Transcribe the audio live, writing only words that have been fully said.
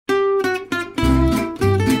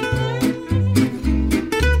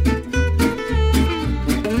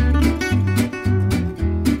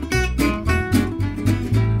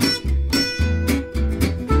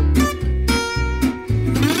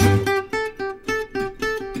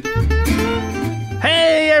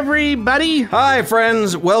everybody. Hi,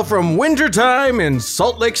 friends. Well, from wintertime in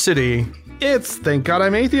Salt Lake City, It's Thank God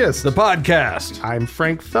I'm Atheist. the podcast. I'm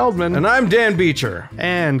Frank Feldman. And I'm Dan Beecher.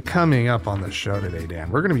 And coming up on the show today,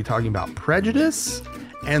 Dan, we're going to be talking about prejudice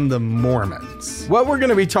and the Mormons. What we're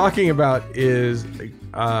going to be talking about is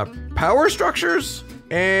power structures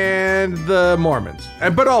and the Mormons.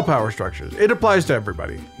 But all power structures. It applies to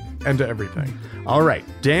everybody and to everything. All right,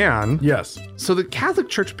 Dan. Yes. So the Catholic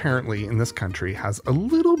Church apparently in this country has a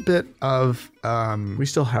little bit of We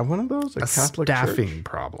still have one of those? a Catholic staffing church?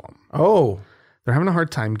 problem. Oh. They're having a hard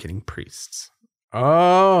time getting priests.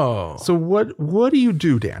 Oh. So what do you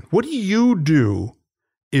do, Dan? What do you do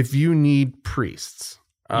if you need priests?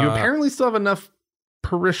 You apparently still have enough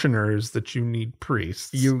parishioners that you need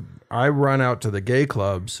priests. I run out to the gay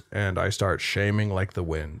clubs and I start shaming like the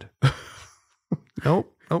wind.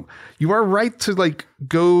 Nope. You are right to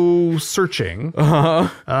go searching.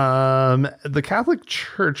 The Catholic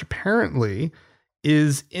Church apparently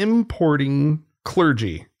is importing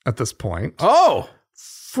clergy at this point Oh.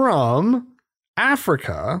 from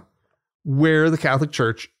Africa, where the Catholic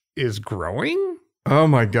Church is growing. Oh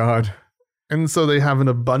my God. And so they have an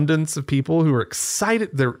abundance of people who are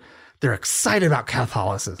excited. They're excited about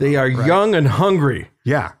Catholicism. They are right? young and hungry.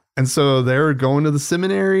 Yeah. And so they're going to the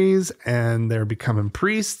seminaries and they're becoming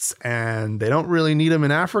priests, and they don't really need them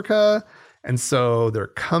in Africa. And so they're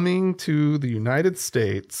coming to the United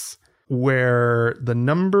States, where the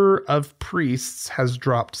number of priests has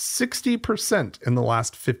dropped 60% in the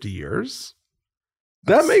last 50 years.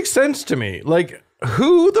 That makes sense to me. Like,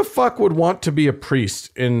 who the fuck would want to be a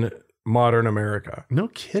priest in modern America? No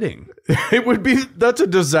kidding. That's a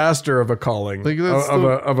disaster of a calling,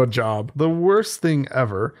 of a job. The worst thing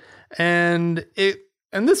ever. And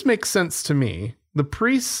this makes sense to me. The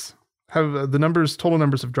priests have total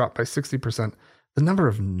numbers have dropped by 60%. The number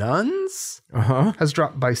of nuns has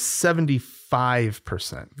dropped by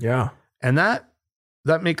 75%. Yeah. And that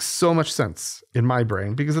makes so much sense in my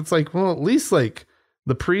brain, because it's like, well, at least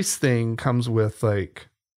the priest thing comes with the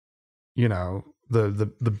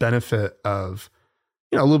benefit of,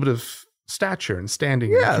 a little bit of stature and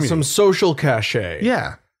standing. Yeah, some social cachet.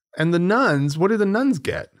 Yeah. And the nuns, what do the nuns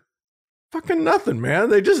get? Fucking nothing, man.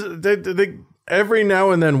 They every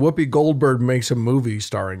now and then Whoopi Goldberg makes a movie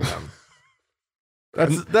starring them.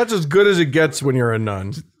 That's as good as it gets when you're a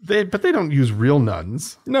nun. But they don't use real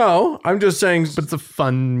nuns. No, I'm just saying. But it's a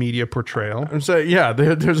fun media portrayal. I'm saying, yeah,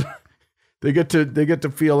 they get to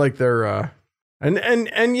feel like they're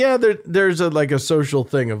and yeah, there's a social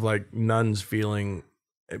thing of nuns feeling.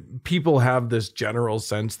 People have this general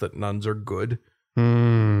sense that nuns are good.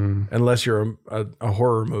 Unless you're a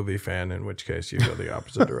horror movie fan, in which case you go the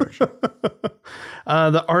opposite direction.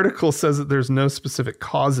 The article says that there's no specific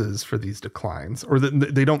causes for these declines, or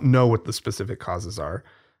that they don't know what the specific causes are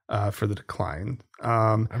for the decline.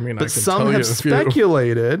 But some have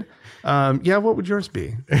speculated. What would yours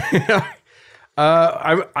be?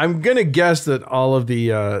 I'm gonna guess that all of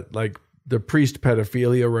the the priest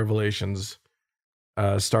pedophilia revelations,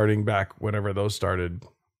 starting back whenever those started.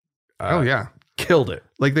 Killed it.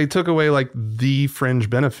 They took away the fringe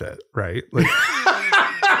benefit, right?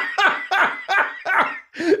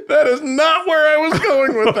 That is not where I was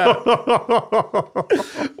going with that.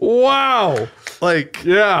 Wow.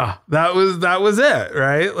 Yeah, that was it,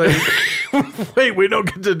 right? Wait, we don't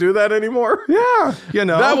get to do that anymore? Yeah.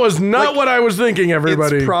 That was not what I was thinking,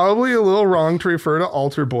 everybody. It's probably a little wrong to refer to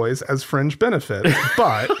altar boys as fringe benefits,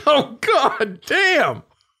 but oh, God damn.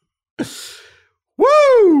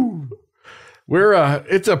 Woo!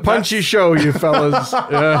 It's a punchy show, you fellas.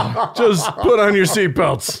 Just put on your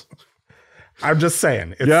seatbelts. I'm just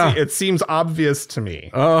saying. It seems obvious to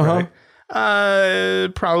me. Right?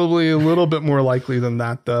 Probably a little bit more likely than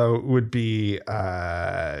that, though, would be,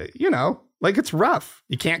 it's rough.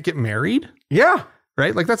 You can't get married. Yeah.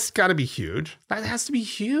 Right? That's got to be huge. That has to be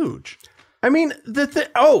huge. I mean,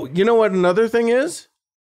 you know what another thing is?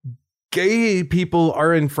 Gay people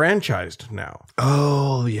are enfranchised now.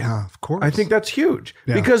 Oh, yeah, of course. I think that's huge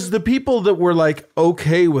because the people that were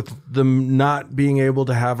okay with them not being able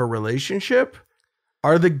to have a relationship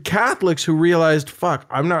are the Catholics who realized, fuck,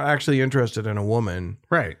 I'm not actually interested in a woman.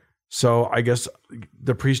 Right. So I guess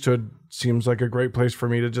the priesthood seems like a great place for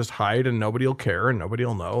me to just hide and nobody will care and nobody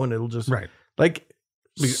will know. And it'll just If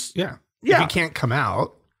you can't come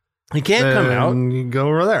out. You can't come out. You go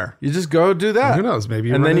over there. You just go do that. Who knows? Maybe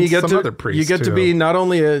and then you get other priest. You get to be not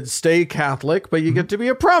only a stay Catholic, but you get to be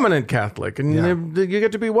a prominent Catholic, and you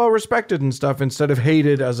get to be well respected and stuff instead of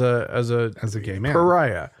hated as a gay man,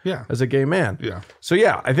 pariah. Yeah, as a gay man. Yeah. So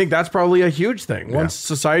yeah, I think that's probably a huge thing. Once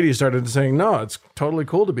society started saying no, it's totally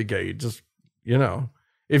cool to be gay. You just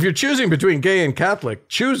If you're choosing between gay and Catholic,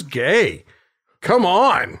 choose gay. Come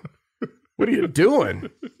on. What are you doing?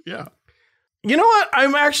 Yeah. You know what?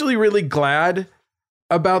 I'm actually really glad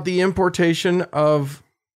about the importation of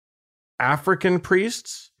African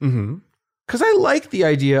priests. Mm-hmm. Because I like the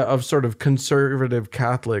idea of sort of conservative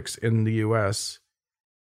Catholics in the US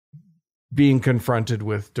being confronted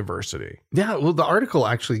with diversity. Yeah. Well, the article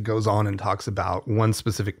actually goes on and talks about one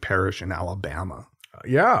specific parish in Alabama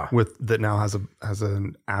Yeah. that now has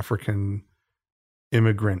an African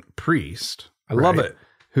immigrant priest. I love it.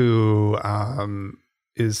 Who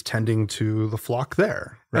is tending to the flock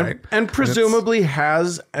there, right? And presumably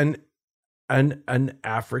has an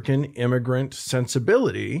African immigrant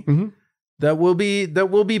sensibility Mm-hmm. that will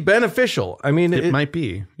be beneficial. I mean, It might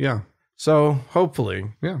be, yeah. So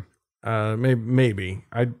hopefully, Yeah. maybe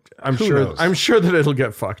I'm Who sure knows? I'm sure that it'll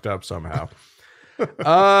get fucked up somehow.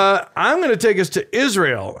 I'm going to take us to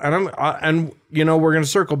Israel, and we're going to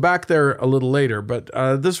circle back there a little later. But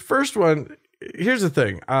this first one, here's the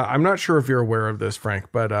thing. I'm not sure if you're aware of this, Frank,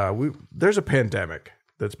 but there's a pandemic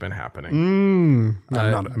that's been happening.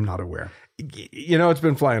 I'm not aware. It's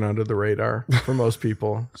been flying under the radar for most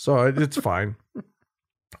people, so it's fine.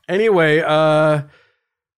 Anyway,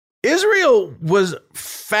 Israel was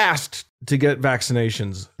fast to get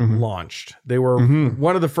vaccinations launched. They were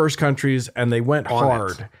one of the first countries, and they went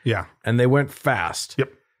hard. Yeah. And they went fast.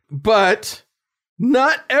 Yep. But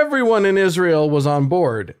not everyone in Israel was on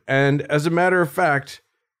board. And as a matter of fact,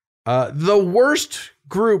 the worst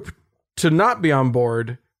group to not be on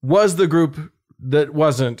board was the group that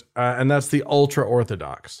wasn't, and that's the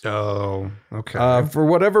ultra-Orthodox. Oh, okay. For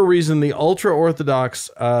whatever reason, the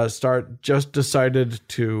ultra-Orthodox just decided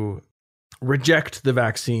to reject the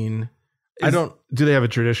vaccine. Do they have a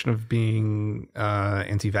tradition of being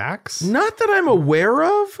anti-vax? Not that I'm aware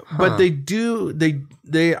of, but they do.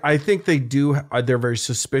 I think they do. They're very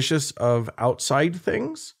suspicious of outside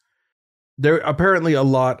things. There apparently a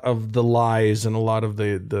lot of the lies and a lot of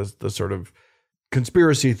the sort of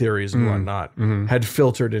conspiracy theories and whatnot had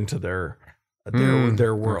filtered into their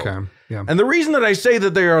world. Okay. Yeah. And the reason that I say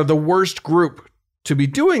that they are the worst group to be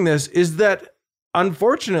doing this is that,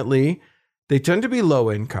 unfortunately, they tend to be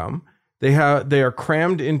low income. They are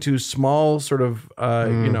crammed into small sort of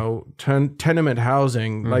tenement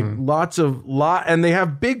housing, like and they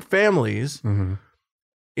have big families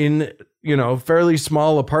in fairly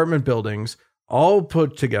small apartment buildings, all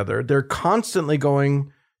put together. They're constantly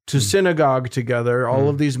going to synagogue together. All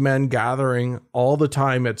of these men gathering all the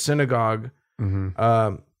time at synagogue.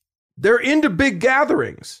 They're into big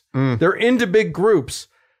gatherings. They're into big groups.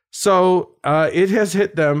 So it has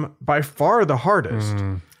hit them by far the hardest.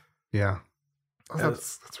 Yeah. Oh,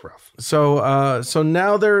 that's rough. So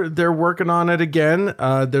now they're working on it again.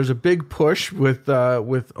 There's a big push with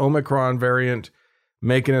Omicron variant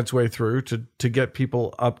making its way through to get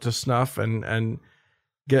people up to snuff and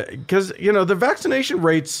get, because the vaccination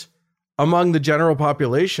rates among the general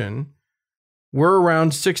population were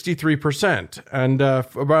around 63%, and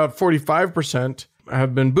about 45%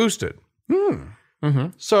 have been boosted.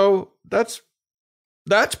 So that's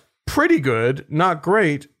pretty good, not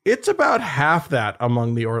great. It's about half that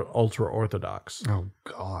among the ultra-Orthodox. Oh,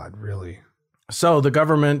 God, really? So the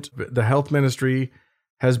government, the health ministry,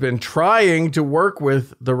 has been trying to work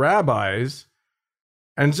with the rabbis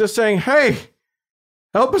and just saying, hey,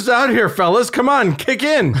 help us out here, fellas. Come on, kick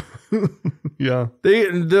in. Yeah.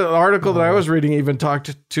 The article that I was reading even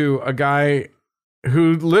talked to a guy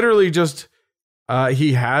who literally just,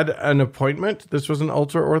 he had an appointment. This was an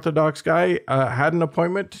ultra-Orthodox guy, had an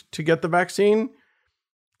appointment to get the vaccine,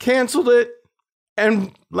 canceled it,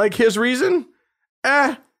 and like his reason,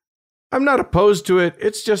 I'm not opposed to it.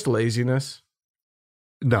 It's just laziness.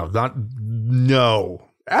 No.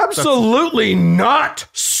 Absolutely not,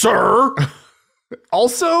 sir.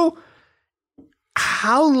 Also,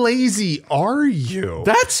 how lazy are you?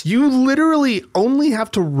 You literally only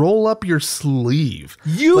have to roll up your sleeve.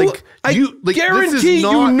 I guarantee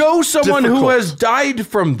you know someone who has died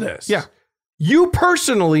from this. Yeah. You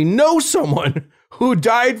personally know someone who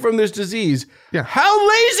died from this disease. Yeah. How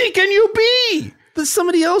lazy can you be?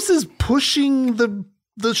 Somebody else is pushing the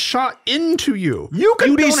shot into you. You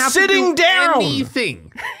could be don't have to sitting do down.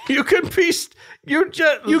 Anything. You could be.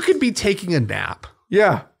 You could be taking a nap.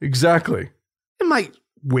 Yeah, exactly. It might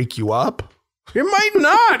wake you up. It might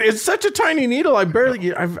not. It's such a tiny needle. I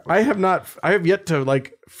have yet to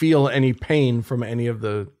like feel any pain from any of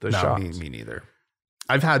the shots. Me neither.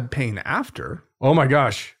 I've had pain after. Oh my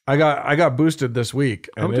gosh. I got boosted this week,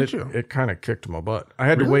 and did you? It kind of kicked my butt. I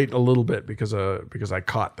had to wait a little bit because I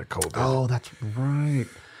caught the COVID. Oh, that's right.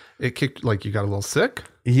 It kicked, like you got a little sick?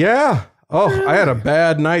 Yeah. Oh, I had a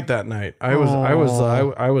bad night that night. I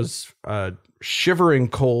was shivering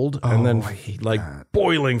cold and then I hate like that.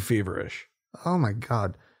 boiling feverish. Oh my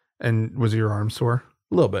God. And was your arm sore?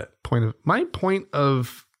 A little bit. My point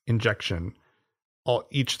of injection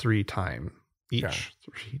each three times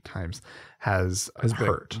has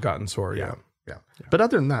hurt. Gotten sore. Yeah. But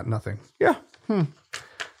other than that, nothing. Yeah.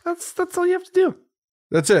 That's all you have to do.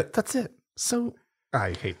 That's it. That's it. So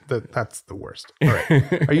I hate that. That's the worst. All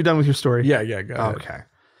right. Are you done with your story? Yeah. Go ahead. Okay.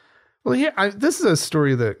 Well, yeah, this is a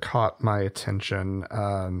story that caught my attention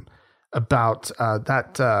about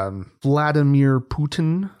that Vladimir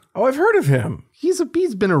Putin. Oh, I've heard of him. He's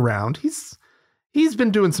been around. He's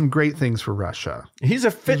been doing some great things for Russia. He's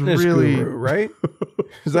a fitness guru, right?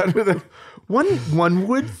 Is that who the... One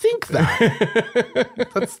would think that.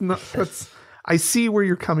 I see where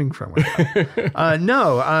you're coming from with that.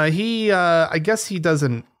 No, I guess he does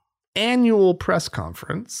an annual press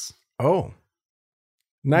conference. Oh,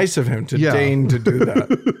 nice of him to deign to do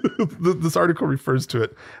that. This article refers to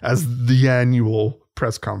it as the annual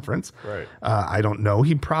press conference. Right. I don't know.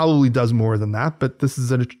 He probably does more than that, but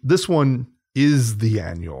this one is the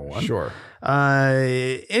annual one. Sure.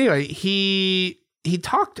 Anyway, he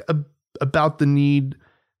talked about the need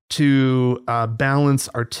to balance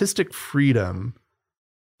artistic freedom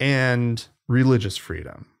and religious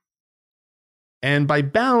freedom. And by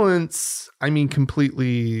balance, I mean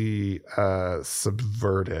completely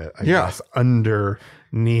subvert it, I guess,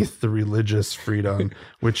 underneath the religious freedom,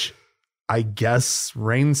 which I guess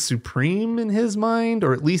reigns supreme in his mind,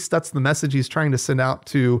 or at least that's the message he's trying to send out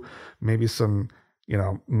to maybe some,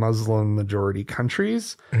 Muslim majority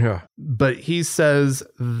countries. Yeah. But he says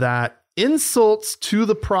that insults to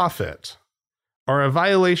the prophet are a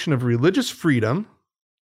violation of religious freedom.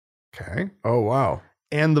 Okay. Oh, wow.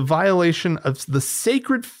 And the violation of the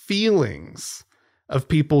sacred feelings of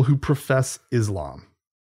people who profess Islam.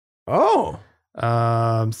 Oh.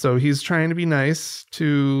 So he's trying to be nice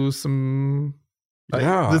to some.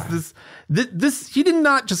 This he did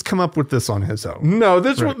not just come up with this on his own. No,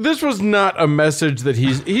 this was not a message that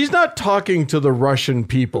he's not talking to the Russian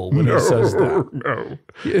people when he says that. No.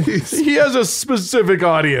 He has a specific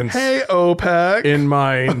audience. Hey, OPEC. In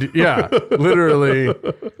mind. Yeah, literally.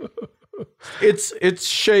 It's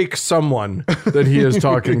Sheikh someone that he is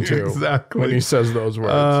talking to exactly when he says those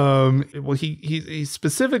words. Well, he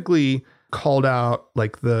specifically called out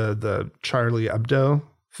like the Charlie Hebdo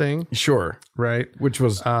thing. Sure. Right. Which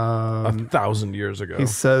was 1,000 years ago. He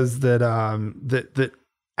says that that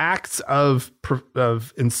acts of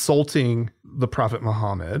insulting the Prophet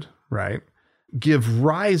Muhammad, right, give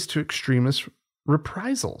rise to extremist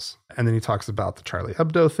reprisals. And then he talks about the Charlie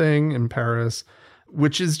Hebdo thing in Paris,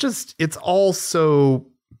 which is it's all so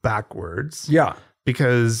backwards. Yeah.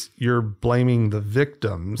 Because you're blaming the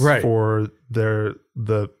victims for the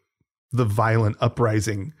violent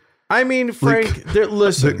uprising. I mean, Frank,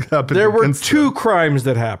 listen, there were two crimes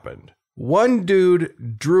that happened. One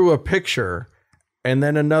dude drew a picture and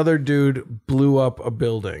then another dude blew up a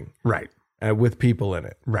building. Right. With people in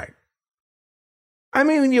it. Right. I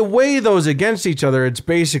mean, when you weigh those against each other, it's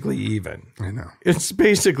basically even. I know. It's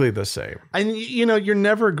basically the same. And, you're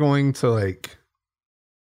never going to like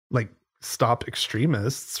stop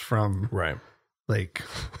extremists from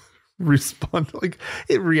respond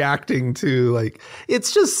reacting to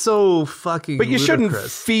it's just so fucking but you ludicrous.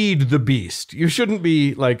 Shouldn't feed the beast. You shouldn't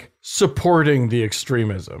be supporting the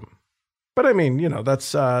extremism. But I mean,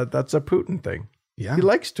 that's a Putin thing. Yeah, he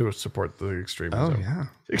likes to support the extremism. Oh yeah,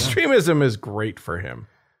 extremism is great for him.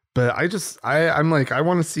 But I'm I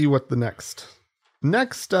want to see what the next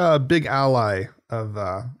big ally of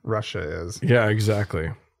Russia is. Yeah,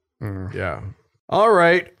 exactly. Yeah. All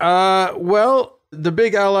right. Well, the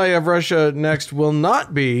big ally of Russia next will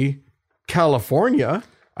not be California.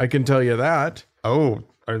 I can tell you that. Oh,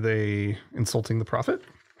 are they insulting the prophet?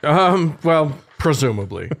 Well,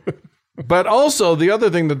 presumably. But also the other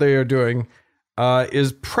thing that they are doing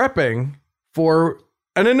is prepping for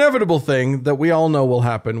an inevitable thing that we all know will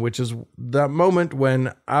happen, which is that moment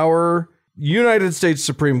when our United States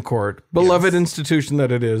Supreme Court, beloved institution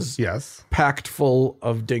that it is, packed full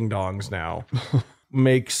of ding-dongs now,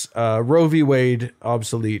 makes Roe v. Wade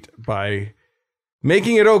obsolete by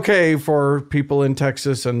making it okay for people in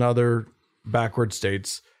Texas and other backward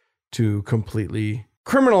states to completely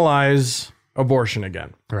criminalize abortion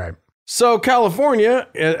again. Right. So California,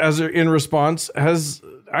 in response, has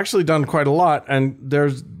actually done quite a lot, and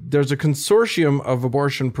there's a consortium of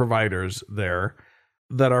abortion providers there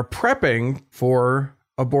that are prepping for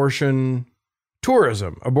abortion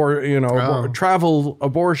tourism, travel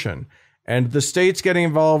abortion. And the state's getting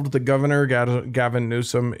involved. The governor, Gavin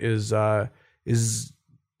Newsom, is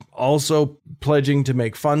also pledging to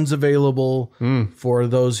make funds available for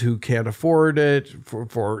those who can't afford it,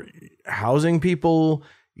 for housing people,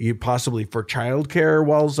 possibly for childcare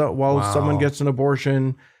while someone gets an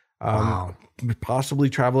abortion, possibly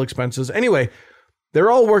travel expenses. Anyway,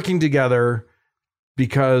 they're all working together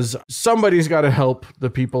because somebody's got to help the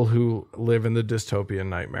people who live in the dystopian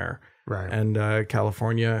nightmare. Right. And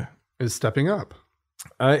California is stepping up.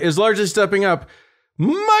 Is largely stepping up,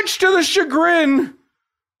 much to the chagrin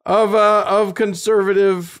of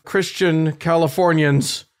conservative Christian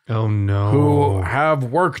Californians. Oh no. Who have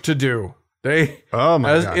work to do. They,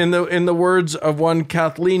 God. In the words of one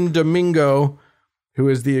Kathleen Domingo, who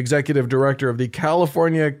is the executive director of the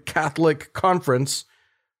California Catholic Conference,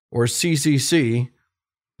 or CCC,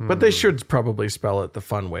 but they should probably spell it the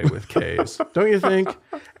fun way with K's, don't you think?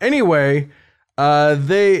 Anyway,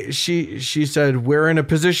 she said, we're in a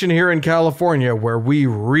position here in California where we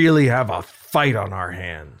really have a fight on our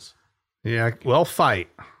hands. Yeah, well, fight.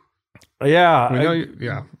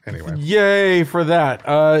 Yeah. Anyway. Yay for that.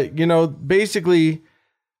 Basically,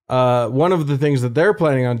 one of the things that they're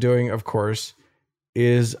planning on doing, of course,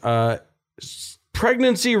 is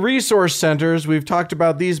pregnancy resource centers. We've talked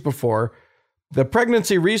about these before. The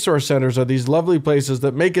pregnancy resource centers are these lovely places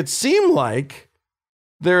that make it seem like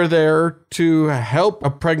they're there to help a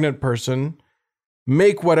pregnant person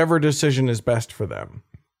make whatever decision is best for them.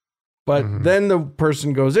 But then the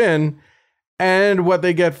person goes in, and what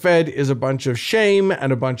they get fed is a bunch of shame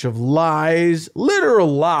and a bunch of lies, literal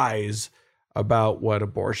lies, about what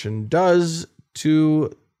abortion does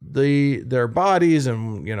to their bodies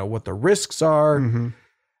and what the risks are,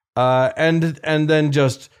 and then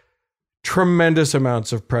just tremendous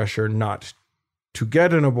amounts of pressure not to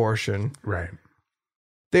get an abortion. Right.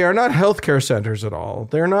 They are not healthcare centers at all.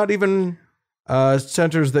 They're not even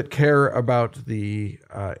centers that care about the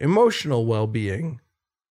emotional well-being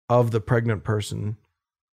of the pregnant person.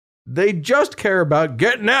 They just care about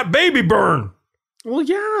getting that baby born. Well,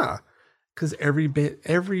 yeah, because every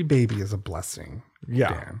baby is a blessing. Yeah,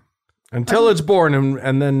 Dan. Until it's born,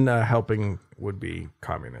 and then helping would be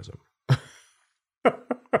communism.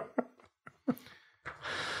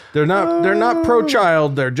 They're not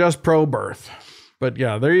pro-child. They're just pro-birth. But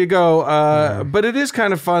yeah, there you go. But it is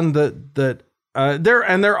kind of fun that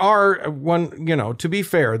there are to be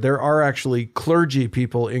fair, there are actually clergy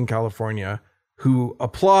people in California who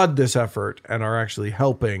applaud this effort and are actually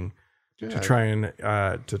helping to try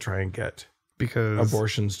and get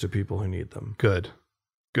abortions to people who need them. Good.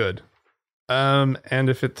 And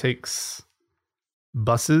if it takes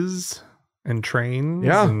buses and trains,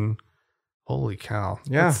 and holy cow,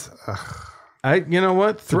 you know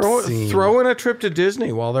what? Throw in a trip to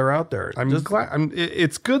Disney while they're out there. I'm glad.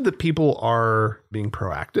 It's good that people are being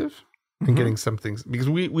proactive and getting some things, because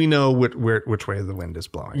we know which way the wind is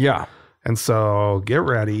blowing. Yeah, and so get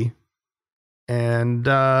ready and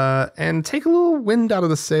take a little wind out of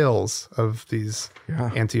the sails of these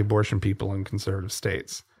anti-abortion people in conservative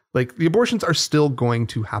states. Like, the abortions are still going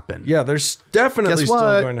to happen. Yeah, there's definitely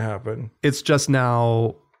still going to happen. It's just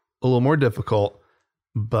now a little more difficult.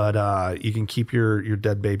 But you can keep your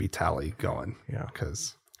dead baby tally going. Yeah.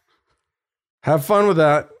 Because have fun with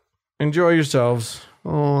that. Enjoy yourselves.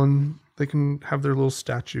 Oh, and they can have their little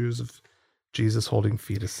statues of Jesus holding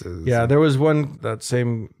fetuses. Yeah, there was one, that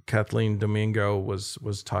same Kathleen Domingo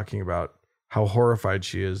was talking about how horrified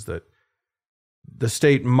she is that the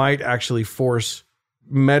state might actually force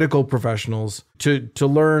medical professionals to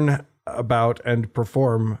learn about and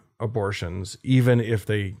perform abortions, even if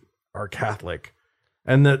they are Catholic.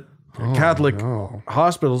 And that Catholic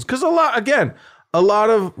hospitals, because a lot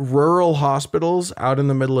of rural hospitals out in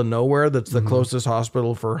the middle of nowhere, that's the closest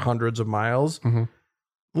hospital for hundreds of miles. A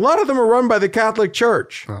lot of them are run by the Catholic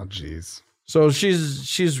Church. Oh, geez. So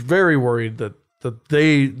she's very worried that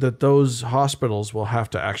those hospitals will have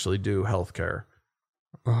to actually do healthcare.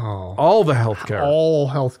 Oh, all the healthcare, all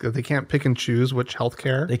healthcare. They can't pick and choose which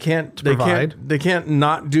healthcare they can't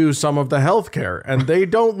not do some of the healthcare, and they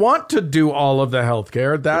don't want to do all of the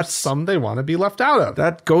healthcare. That's some they want to be left out of.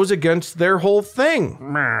 That goes against their whole thing.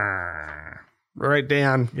 Right,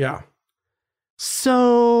 Dan? Yeah.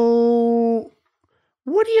 So,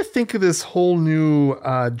 what do you think of this whole new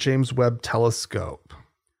James Webb Telescope?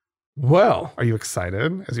 Well, are you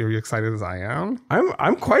excited? Are you excited as I am?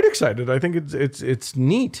 I'm quite excited. I think it's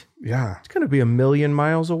neat. Yeah. It's going to be 1,000,000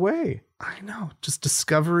 miles away. I know. Just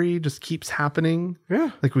discovery just keeps happening.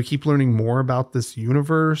 Yeah. Like, we keep learning more about this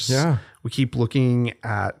universe. Yeah. We keep looking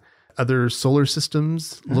at other solar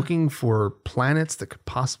systems, looking for planets that could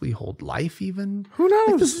possibly hold life even. Who knows?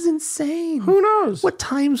 Like, this is insane. Who knows? What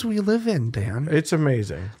times we live in, Dan. It's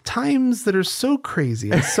amazing. Times that are so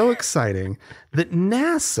crazy and so exciting that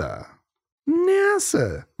NASA,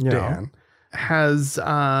 Dan, has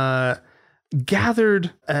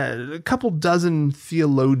gathered a couple dozen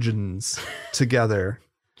theologians together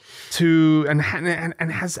and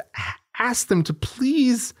has asked them to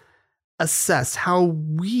please assess how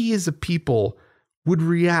we as a people would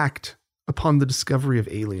react upon the discovery of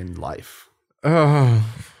alien life. Oh,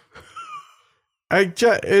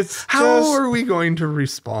 How are we going to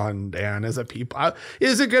respond, Dan, as a people?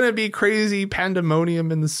 Is it going to be crazy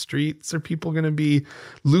pandemonium in the streets? Are people going to be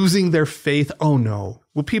losing their faith? Oh no.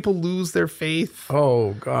 Will people lose their faith?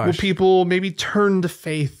 Oh gosh. Will people maybe turn to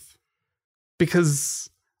faith because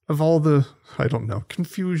of all the, I don't know,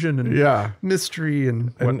 confusion and mystery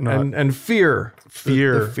and whatnot. And fear.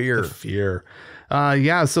 Fear. The fear.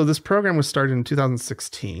 So this program was started in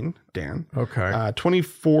 2016, Dan. Okay.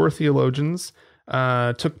 24 theologians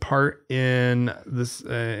took part in this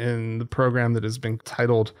in the program that has been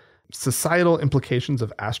titled Societal Implications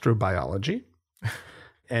of Astrobiology.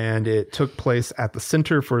 And it took place at the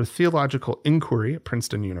Center for Theological Inquiry at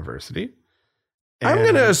Princeton University. I'm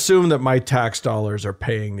going to assume that my tax dollars are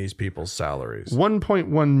paying these people's salaries.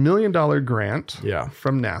 $1.1 million grant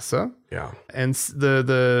from NASA. Yeah. And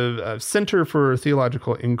the Center for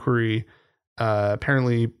Theological Inquiry,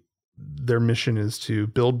 apparently their mission is to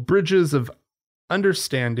build bridges of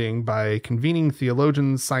understanding by convening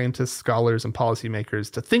theologians, scientists, scholars, and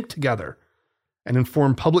policymakers to think together and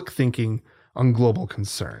inform public thinking on global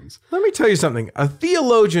concerns. Let me tell you something. A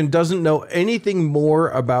theologian doesn't know anything more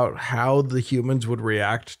about how the humans would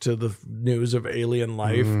react to the news of alien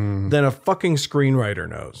life than a fucking screenwriter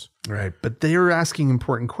knows. Right. But they're asking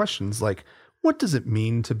important questions like, what does it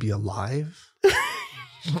mean to be alive?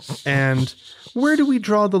 And where do we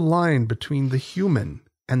draw the line between the human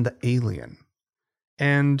and the alien?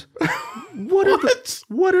 And what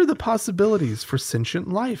are the possibilities for sentient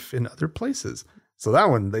life in other places? So that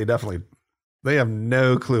one, they have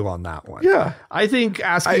no clue on that one. Yeah. I think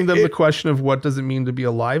asking them the question of what does it mean to be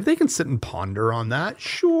alive, they can sit and ponder on that.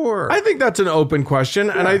 Sure. I think that's an open question.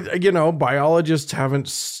 Yeah. And biologists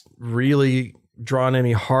haven't really drawn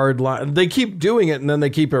any hard line. They keep doing it and then they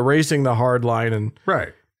keep erasing the hard line and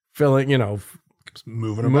filling,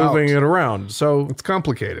 moving it around. So it's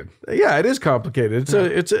complicated. Yeah, it is complicated.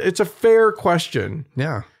 It's a fair question.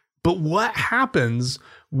 Yeah. But what happens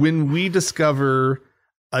when we discover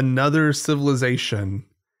another civilization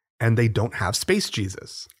and they don't have space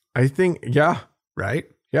Jesus? I think, right?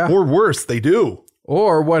 Yeah. Or worse, they do.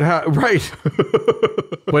 Or right.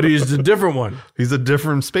 But he's a different one. He's a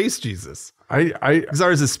different space Jesus. Because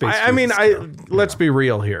ours is space Jesus. Let's be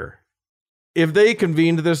real here. If they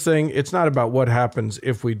convened this thing, it's not about what happens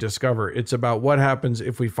if we discover. It's about what happens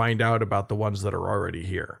if we find out about the ones that are already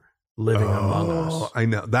here, living among us. I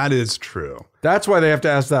know. That is true. That's why they have to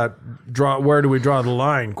ask that where do we draw the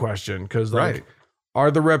line question? Because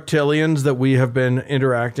are the reptilians that we have been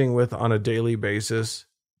interacting with on a daily basis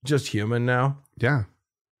just human now? Yeah.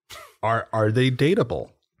 Are they dateable?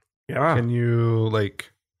 Yeah. Can you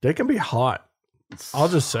they can be hot. I'll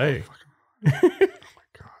just say. Oh my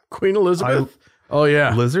God. Queen Elizabeth. Oh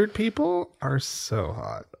yeah. Lizard people are so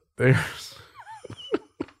hot.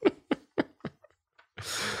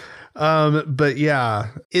 But yeah,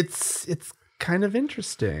 it's kind of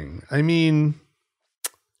interesting. I mean,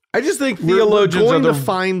 I just think theologians we're going to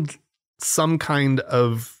find some kind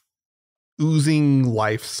of oozing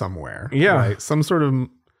life somewhere. Yeah. Right? Some sort of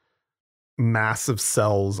massive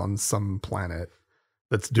cells on some planet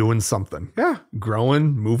that's doing something. Yeah.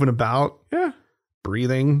 Growing, moving about. Yeah.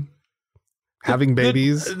 Breathing, having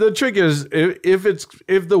babies. The trick is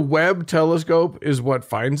if the Webb telescope is what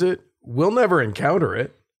finds it, we'll never encounter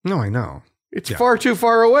it. No, I know. It's far too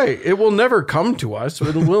far away. It will never come to us.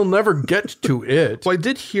 We'll never get to it. Well, I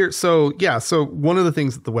did hear. So one of the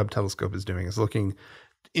things that the Webb telescope is doing is looking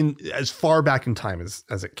in as far back in time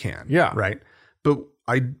as it can. Yeah. Right. But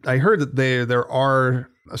I heard that there are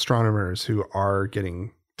astronomers who are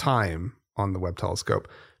getting time on the Webb telescope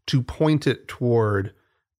to point it toward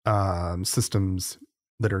systems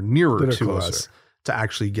that are nearer to closer. us to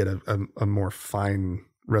actually get a more fine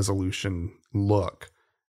resolution look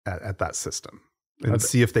at that system and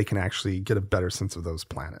see if they can actually get a better sense of those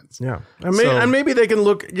planets. Yeah. And maybe they can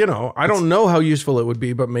look, I don't know how useful it would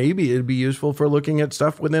be, but maybe it'd be useful for looking at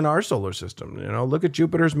stuff within our solar system. Look at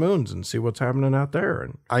Jupiter's moons and see what's happening out there.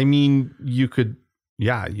 And I mean, you could,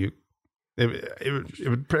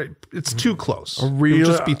 It's too close. A real, it would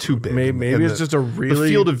just be too big. Maybe it's just a really the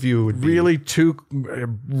field of view would be really too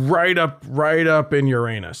right up in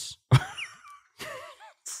Uranus.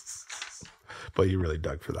 But you really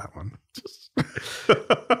dug for that one.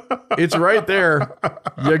 It's right there.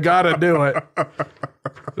 You gotta do it.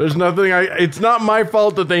 There's nothing. It's not my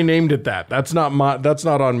fault that they named it that. That's not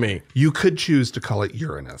on me. You could choose to call it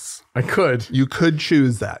Uranus. I could. You could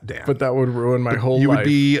choose that, Dan. But that would ruin my whole you life. would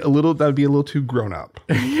be a little. That would be a little too grown up.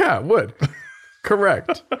 Yeah, it would.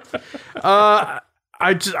 Correct. I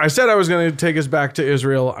said I was going to take us back to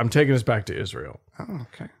Israel. I'm taking us back to Israel. Oh,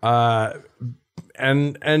 okay.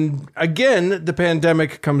 And again, the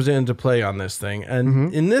pandemic comes into play on this thing.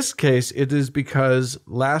 And in this case, it is because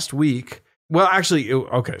last week, well, actually,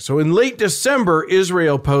 okay. So in late December,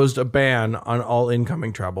 Israel posed a ban on all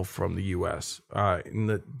incoming travel from the U.S.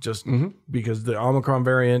 Because the Omicron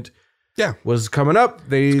variant was coming up.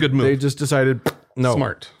 Good move. They just decided, no.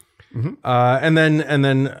 Smart. And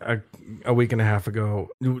then a week and a half ago,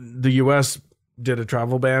 the U.S. did a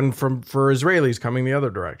travel ban for Israelis coming the other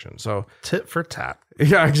direction. So tit for tat.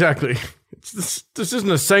 Yeah, exactly. This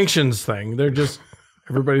isn't a sanctions thing. They're just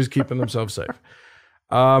everybody's keeping themselves safe.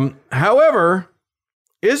 However,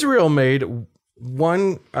 Israel made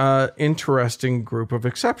one interesting group of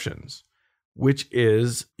exceptions, which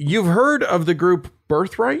is you've heard of the group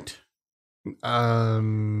Birthright?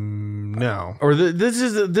 No. Or this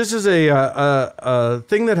is a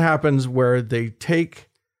thing that happens where they take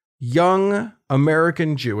young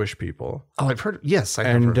American Jewish people. Oh, I've heard. Yes, I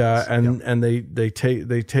have heard of this. And they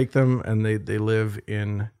take them and they live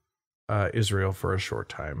in Israel for a short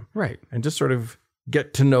time, right? And just sort of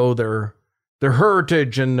get to know their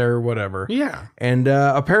heritage and their whatever. Yeah. And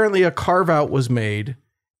apparently a carve out was made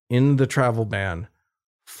in the travel ban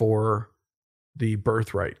for the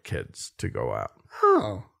Birthright kids to go out.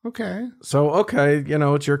 Oh, okay. So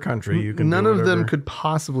it's your country. You can. None of them could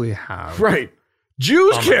possibly have. Right.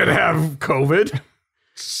 Jews can't have COVID.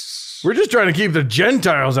 We're just trying to keep the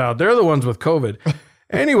Gentiles out. They're the ones with COVID.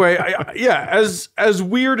 Anyway, as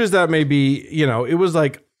weird as that may be, it was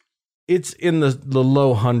like, it's in the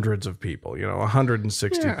low hundreds of people,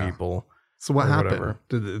 160 people. So what happened? Whatever.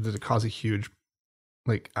 Did it cause a huge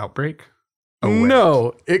outbreak?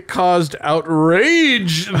 No, it caused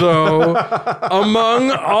outrage, though,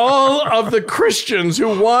 among all of the Christians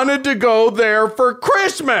who wanted to go there for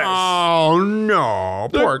Christmas. Oh, no.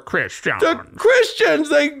 Poor Christians. The Christians,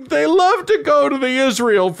 they love to go to the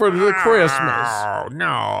Israel for the Christmas. Oh,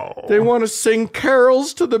 no. They want to sing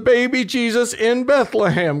carols to the baby Jesus in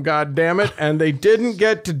Bethlehem, goddammit, and they didn't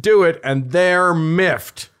get to do it, and they're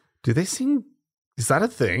miffed. Do they sing? Is that a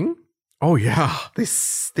thing? Oh, yeah. They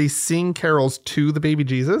sing carols to the baby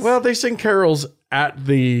Jesus? Well, they sing carols at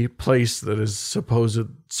the place that is supposed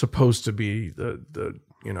to be the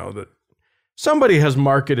somebody has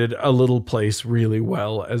marketed a little place really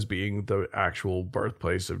well as being the actual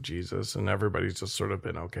birthplace of Jesus, and everybody's just sort of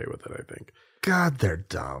been okay with it, I think. God, they're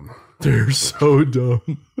dumb. They're so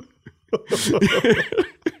dumb.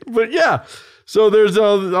 But yeah, so there's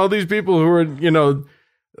all these people who are,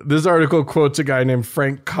 this article quotes a guy named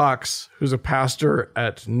Frank Cox, who's a pastor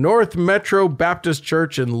at North Metro Baptist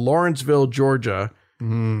Church in Lawrenceville, Georgia,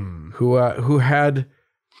 who had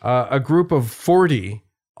a group of 40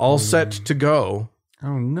 all set to go.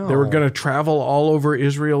 Oh, no. They were going to travel all over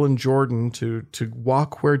Israel and Jordan to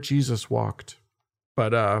walk where Jesus walked.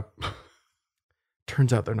 But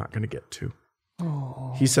turns out they're not going to get to.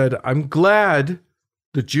 Oh. He said, I'm glad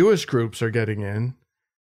the Jewish groups are getting in,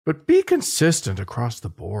 but be consistent across the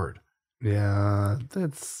board. Yeah,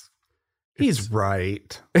 he's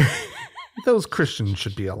right. Those Christians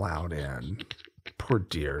should be allowed in. Poor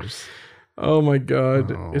dears. Oh my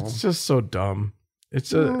God. Oh. It's just so dumb.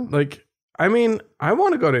 It's I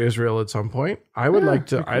want to go to Israel at some point. I would like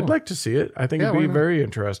to. Cool. I'd like to see it. I think it'd be very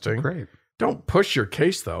interesting. Great. Don't push your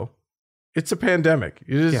case though. It's a pandemic.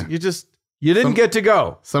 You didn't get to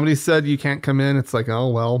go. Somebody said you can't come in. It's like, oh,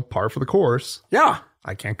 well, par for the course. Yeah.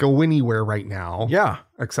 I can't go anywhere right now. Yeah.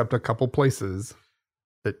 Except a couple places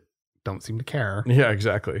that don't seem to care. Yeah,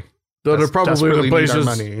 exactly. Though they're probably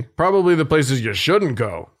the places you shouldn't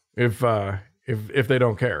go if they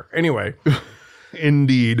don't care. Anyway.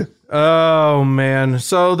 Indeed. Oh man.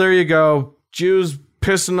 So there you go. Jews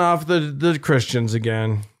pissing off the Christians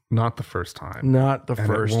again. Not the first time. Not the and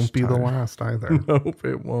first it won't be time. the last either. Nope,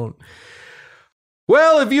 it won't.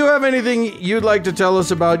 Well, if you have anything you'd like to tell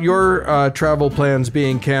us about your travel plans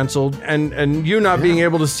being canceled and you not being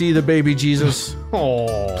able to see the baby Jesus,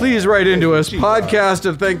 please write into us,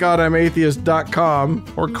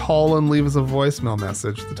 podcast@thankgodimatheist.com. Or call and leave us a voicemail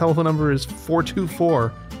message. The telephone number is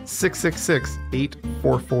 424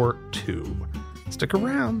 666-8442. Stick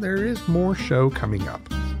around, there is more show coming up.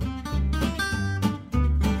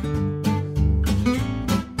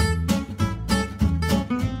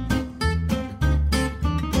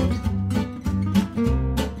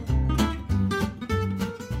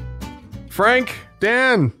 Frank,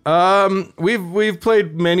 Dan, we've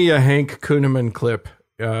played many a Hank Kunneman clip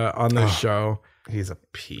on this show. he's a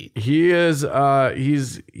Pete. He is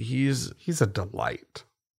he's He's a delight.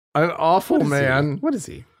 an awful man. What is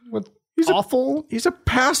he? What? He's awful? He's a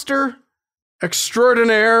pastor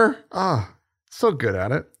extraordinaire. So good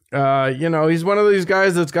at it. He's one of these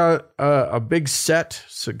guys that's got a big set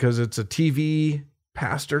because it's a TV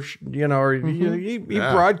pastor, or he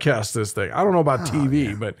broadcasts this thing. I don't know about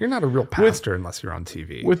TV, but You're not a real pastor unless you're on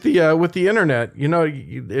TV. with the internet,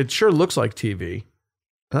 it sure looks like TV.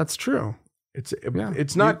 That's true. It's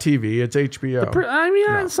not TV. It's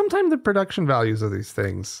HBO. Sometimes the production values of these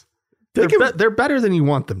things, They can- they're better than you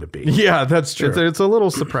want them to be. yeah, that's true. It's a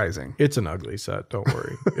little surprising. It's an ugly set. Don't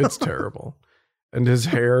worry. It's terrible. And his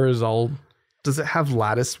hair is all. Does it have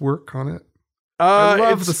lattice work on it? I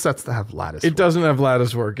love the sets that have lattice. It doesn't have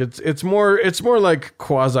lattice work. It's more like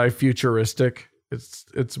quasi futuristic.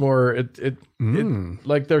 It's more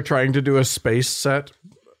like they're trying to do a space set.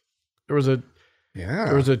 There was a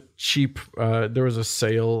cheap there was a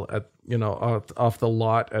sale at off the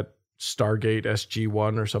lot at Stargate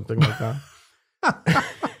SG-1 or something like that.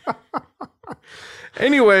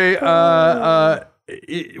 Anyway,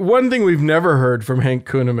 one thing we've never heard from Hank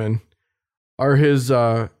Kunneman are his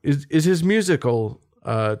is his musical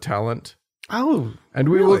talent. Oh, and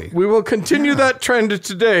really? we will continue that trend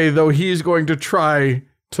today, though he's going to try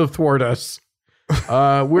to thwart us.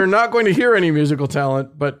 We're not going to hear any musical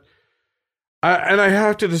talent, but I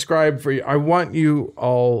have to describe for you. I want you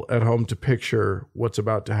all at home to picture what's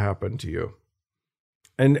about to happen to you.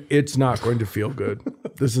 And it's not going to feel good.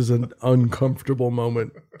 This is an uncomfortable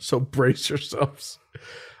moment. So brace yourselves.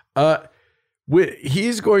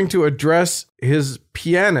 He's going to address his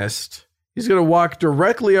pianist. He's going to walk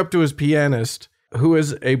directly up to his pianist, who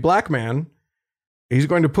is a black man. He's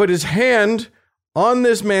going to put his hand on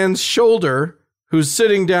this man's shoulder, who's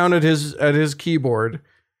sitting down at his keyboard.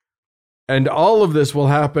 And all of this will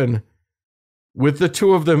happen with the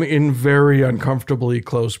two of them in very uncomfortably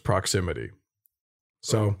close proximity.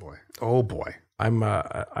 So, oh boy,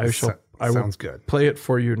 sounds good. Play it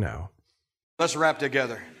for you now. Let's rap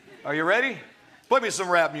together. Are you ready? Play me some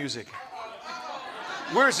rap music.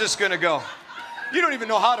 Where's this gonna go? You don't even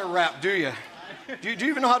know how to rap, do you? Do you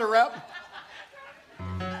even know how to rap?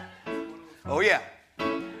 Oh yeah.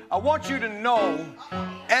 I want you to know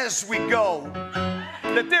as we go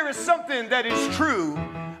that there is something that is true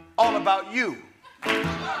all about you.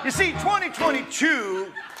 You see,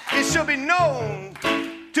 2022, it shall be known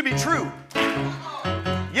to be true.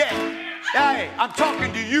 Yeah, hey, I'm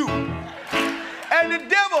talking to you. And the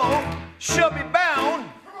devil shall be bound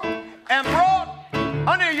and brought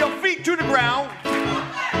under your feet to the ground,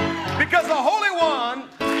 because the Holy One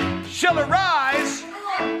shall arise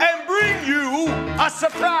and bring you a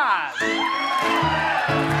surprise.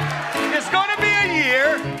 It's going to be a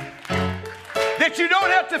year that you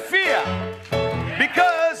don't have to fear,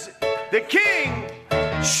 because the King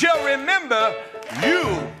shall remember you.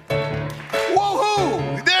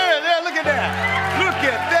 Woohoo! There, look at that. Look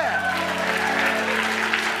at that.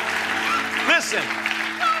 Listen,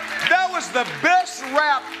 that was the best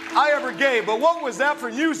rap I ever gave, but what was that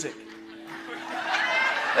for music?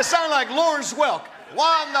 It sounded like Lawrence Welk.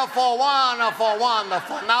 Wonderful, wonderful,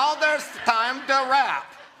 wonderful. Now there's time to rap.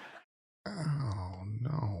 Oh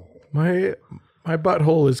no. My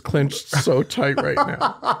butthole is clenched so tight right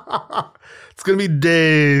now. It's gonna be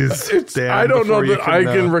days. Dan, I don't know that I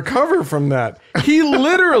can recover from that. He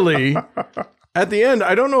literally, at the end,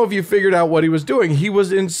 I don't know if you figured out what he was doing. He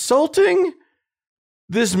was insulting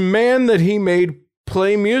this man that he made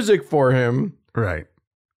play music for him, right,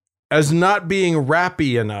 as not being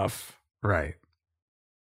rappy enough. Right.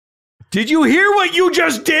 Did you hear what you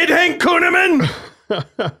just did, Hank Kunneman?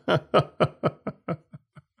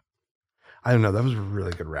 I don't know. That was a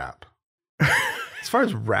really good rap. As far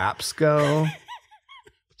as raps go,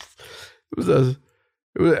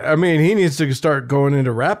 he needs to start going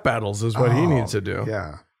into rap battles is what he needs to do.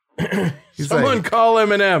 Yeah. Someone call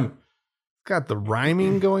Eminem. Got the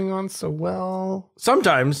rhyming going on so well.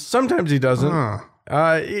 Sometimes he doesn't.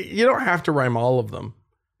 You don't have to rhyme all of them,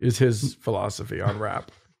 is his philosophy on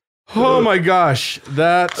rap. Oh my gosh,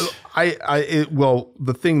 that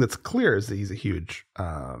the thing that's clear is that he's a huge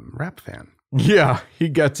rap fan. Yeah, he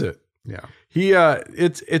gets it. Yeah, he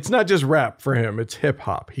it's not just rap for him; it's hip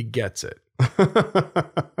hop. He gets it.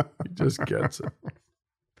 He just gets it.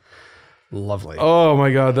 Lovely. Oh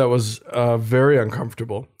my God, that was very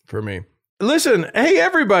uncomfortable for me. Listen, hey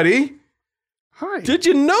everybody, Hi. did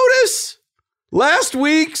you notice last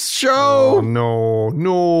week's show? Oh,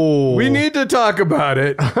 no. We need to talk about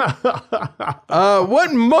it.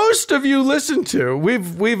 What most of you listen to,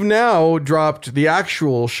 we've now dropped the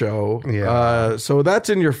actual show. Yeah. So that's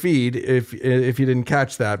in your feed if you didn't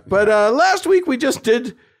catch that. But last week we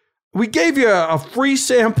gave you a free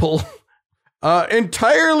sample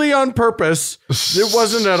entirely on purpose. It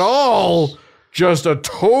wasn't at all just a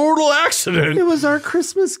total accident. It was our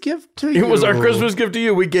Christmas gift to you. It was our Christmas gift to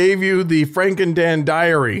you. We gave you the Frank and Dan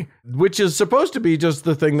diary, which is supposed to be just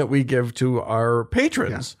the thing that we give to our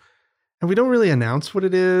patrons. And we don't really announce what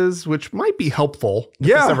it is, which might be helpful if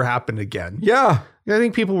Yeah. this ever happened again. Yeah. I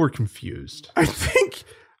think people were confused I think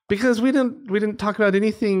because we didn't talk about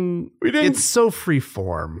anything. We didn't- It's so free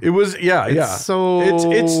form. it was, yeah. So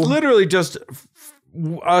It's literally just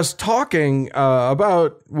us talking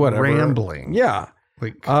about whatever. rambling. Yeah.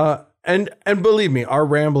 Like, And believe me, our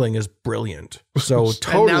rambling is brilliant. So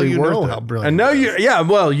totally now you worth know it. how brilliant And now it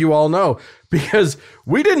well, you all know because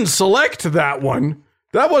we didn't select that one.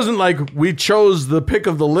 That wasn't like we chose the pick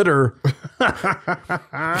of the litter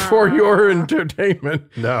for your entertainment.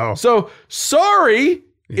 no. So sorry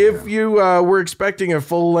if you were expecting a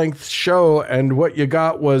full-length show and what you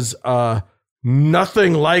got was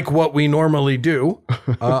nothing like what we normally do.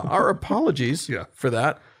 Our apologies for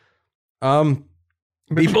that.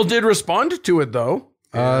 People did respond to it though.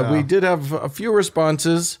 We did have a few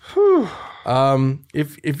responses.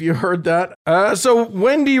 If you heard that. So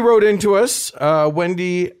Wendy wrote into us.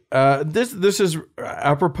 Wendy, this is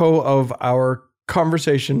apropos of our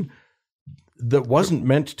conversation that wasn't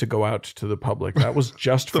meant to go out to the public. That was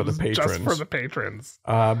just for the patrons. Just for the patrons.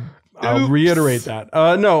 I'll reiterate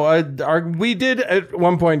that. We did at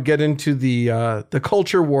one point get into the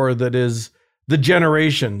culture war that is the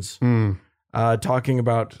generations. Talking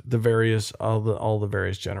about all the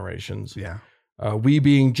various generations. Yeah. We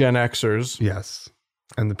being Gen Xers. Yes.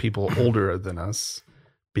 And the people older than us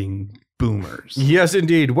being boomers. Yes,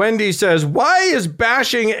 indeed. Wendy says, why is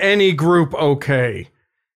bashing any group okay?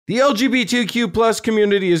 The LGBTQ plus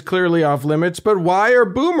community is clearly off limits, but why are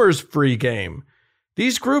boomers free game?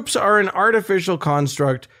 These groups are an artificial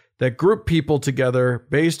construct that group people together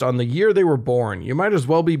based on the year they were born. You might as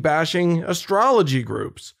well be bashing astrology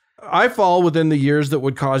groups. I fall within the years that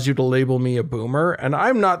would cause you to label me a boomer, and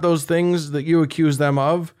I'm not those things that you accuse them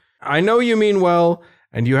of. I know you mean well,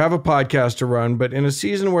 and you have a podcast to run, but in a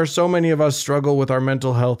season where so many of us struggle with our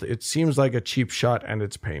mental health, it seems like a cheap shot and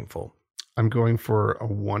it's painful. I'm going for a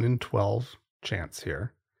 1 in 12 chance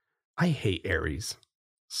here. I hate Aries.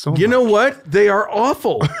 So You much. know what? They are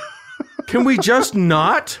awful. Can we just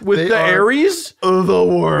not with They the are Aries? the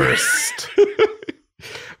worst.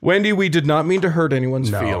 Wendy, we did not mean to hurt anyone's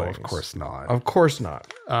No, feelings. of course not. Of course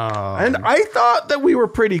not. And And I thought that we were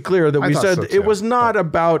pretty clear that we thought said so it too, was not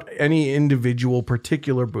about any individual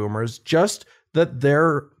particular boomers, just that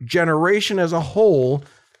their generation as a whole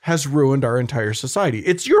has ruined our entire society.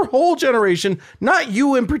 It's your whole generation, not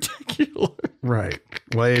you in particular. right.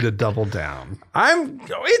 Way to double down.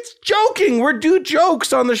 It's joking. We're do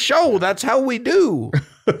jokes on the show. That's how we do.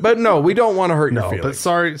 But no, we don't want to hurt your No, feelings.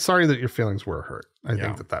 but sorry that your feelings were hurt. I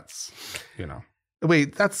Yeah. think that's,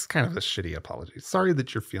 wait, that's kind of a shitty apology. Sorry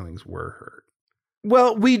that your feelings were hurt.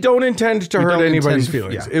 Well, we don't intend to We hurt don't anybody's intend-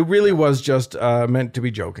 feelings. yeah. It really was just meant to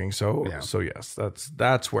be joking. So, Yeah. so yes,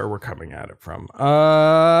 that's where we're coming at it from.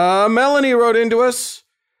 Melanie wrote into us,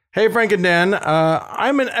 "Hey Frank and Dan,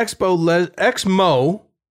 I'm an ex-Mo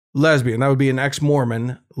lesbian. That would be an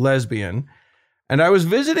ex-Mormon lesbian. And I was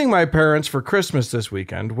visiting my parents for Christmas this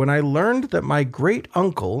weekend when I learned that my great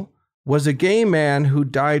uncle was a gay man who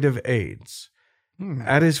died of AIDS.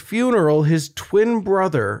 At his funeral, his twin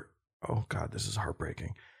brother." Oh God, this is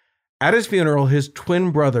heartbreaking. At his funeral, his twin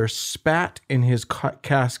brother spat in his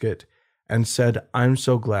casket and said, "I'm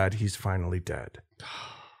so glad he's finally dead."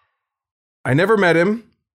 I never met him,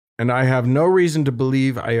 and I have no reason to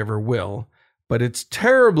believe I ever will, but it's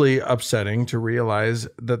terribly upsetting to realize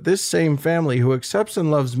that this same family who accepts and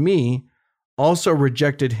loves me also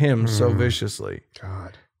rejected him so viciously.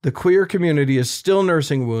 God. The queer community is still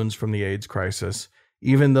nursing wounds from the AIDS crisis,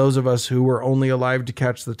 even those of us who were only alive to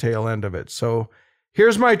catch the tail end of it. So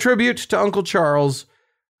here's my tribute to Uncle Charles,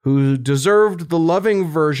 who deserved the loving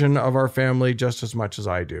version of our family just as much as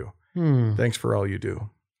I do. Thanks for all you do.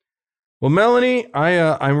 Well, Melanie,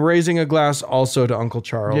 I'm raising a glass also to Uncle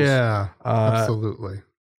Charles. Yeah, absolutely.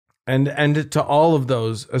 And to all of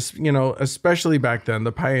those, especially back then,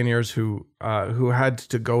 the pioneers who had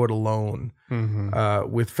to go it alone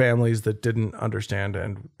with families that didn't understand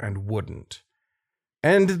and wouldn't.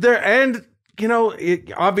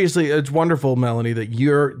 Obviously it's wonderful, Melanie, that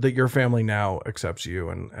your family now accepts you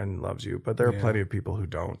and loves you, but there are plenty of people who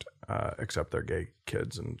don't accept their gay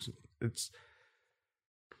kids, and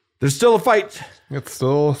there's still a fight. It's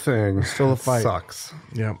still a thing. Still a fight. It sucks.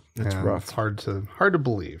 Yeah, it's rough. It's hard to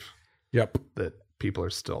believe. Yep, that people are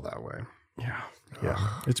still that way. Yeah.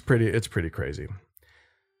 It's pretty crazy.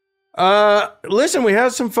 Listen, we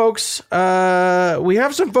have some folks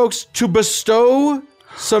to bestow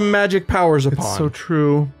some magic powers upon. It's so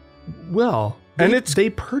true. Well, they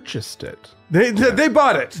purchased it. They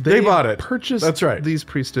bought it. They bought it. Purchased. That's right. These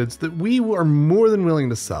priesthoods that we are more than willing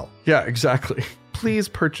to sell. Yeah, exactly. Please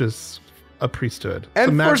purchase a priesthood.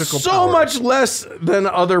 And for so much less than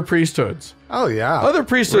other priesthoods. Oh, yeah. Other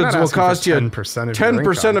priesthoods will cost you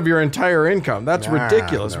 10% of your entire income. That's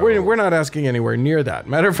ridiculous. No. We're not asking anywhere near that.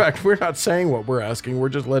 Matter of fact, we're not saying what we're asking. We're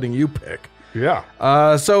just letting you pick. Yeah.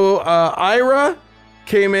 So Ira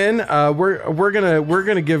came in. We're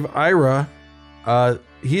gonna give Ira.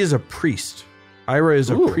 He is a priest. Ira is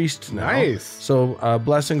a priest now. Nice. So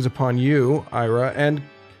blessings upon you, Ira, and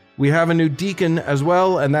we have a new deacon as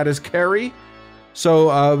well, and that is Carrie.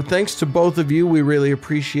 So thanks to both of you. We really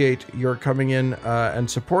appreciate your coming in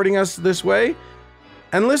and supporting us this way.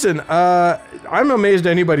 And listen, I'm amazed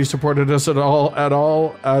anybody supported us at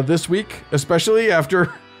all this week, especially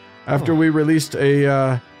after we released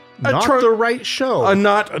not the right show.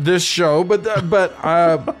 Not this show, but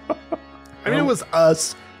I mean, it was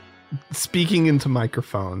us speaking into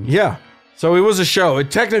microphones. Yeah. So it was a show. It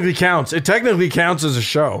technically counts. It technically counts as a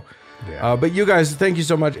show. Yeah. But you guys, thank you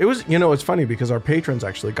so much. It was, it's funny because our patrons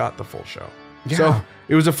actually got the full show. Yeah. So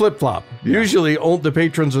it was a flip-flop. Yeah. Usually the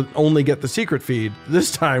patrons only get the secret feed.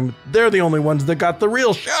 This time, they're the only ones that got the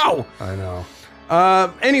real show. I know.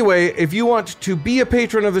 Anyway, if you want to be a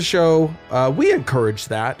patron of the show, we encourage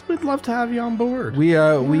that. We'd love to have you on board.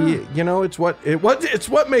 It's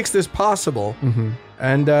what makes this possible. Mm-hmm.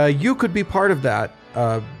 And you could be part of that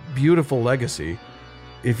beautiful legacy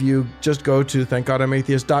if you just go to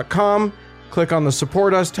thankgodimatheist.com, click on the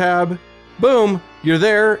Support Us tab. Boom, you're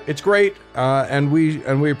there. It's great, and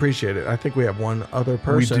we appreciate it. I think we have one other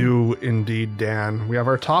person. We do indeed, Dan. We have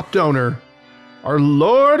our top donor, our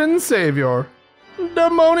Lord and Savior,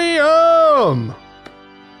 Demonium.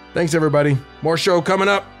 Thanks, everybody. More show coming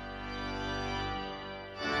up.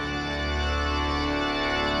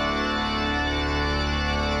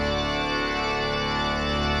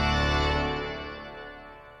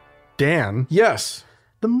 Dan. Yes.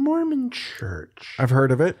 The Mormon Church. I've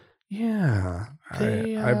heard of it. Yeah.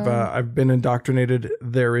 I've been indoctrinated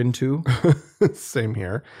thereinto. Same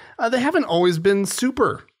here. They haven't always been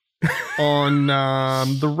super on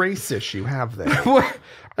the race issue, have they?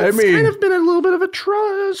 It's kind of been a little bit of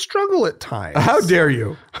a struggle at times. How dare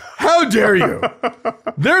you? How dare you?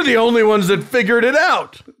 They're the only ones that figured it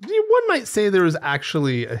out. One might say there is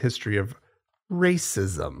actually a history of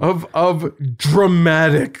racism. Of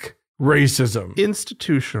dramatic racism.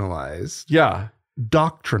 Institutionalized. Yeah.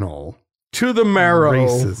 Doctrinal. To the marrow.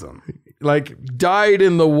 Racism. Like dyed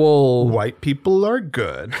in the wool. White people are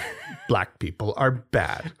good. Black people are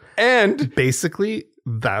bad. And basically,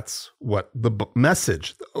 that's what the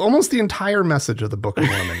message, almost the entire message of the Book of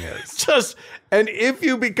Mormon is. And if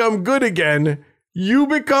you become good again, you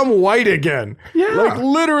become white again. Yeah. Like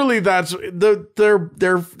literally that's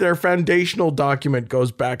their foundational document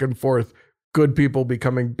goes back and forth. Good people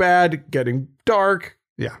becoming bad, getting dark.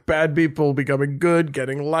 Yeah. Bad people becoming good,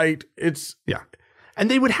 getting light. Yeah.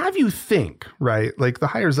 And they would have you think, right? Like the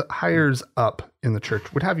hires up in the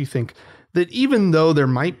church would have you think that even though there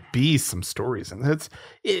might be some stories, and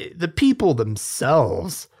the people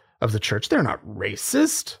themselves of the church, they're not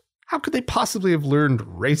racist. How could they possibly have learned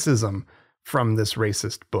racism from this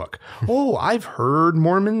racist book? Oh, I've heard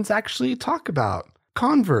Mormons actually talk about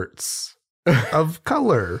converts of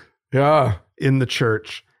color in the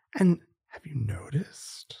church. And have you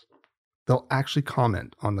noticed? They'll actually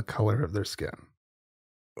comment on the color of their skin.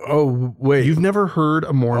 Oh, wait. You've never heard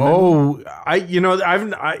a Mormon? Oh,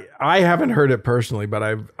 I haven't heard it personally, but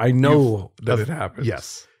I know that it happens.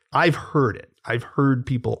 Yes. I've heard it. I've heard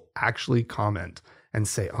people actually comment and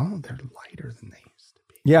say, "Oh, they're lighter than they used to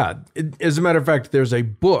be." Yeah. As a matter of fact, there's a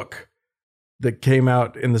book that came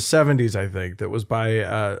out in the 70s, I think, that was by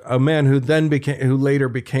a man who later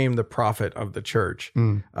became the prophet of the church,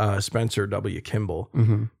 Spencer W. Kimball,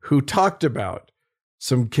 who talked about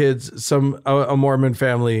some kids, a Mormon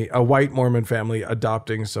family, a white Mormon family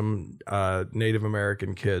adopting some Native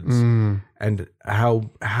American kids, and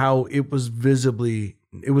how it was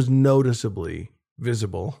noticeably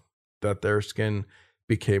visible that their skin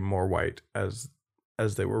became more white as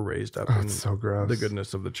they were raised up in so gross. the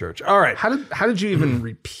goodness of the church. All right. How did you even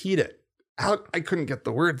repeat it? I couldn't get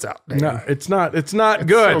the words out. Dave. No, it's not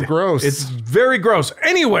good. So gross. It's very gross.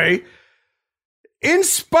 Anyway, in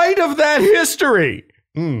spite of that history,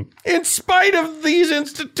 in spite of these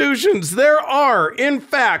institutions, there are, in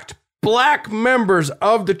fact, black members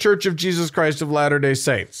of the Church of Jesus Christ of Latter-day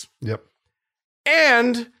Saints. Yep.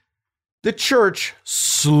 And the church,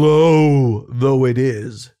 slow though it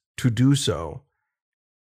is to do so,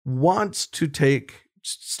 wants to take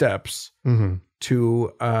steps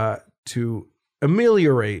to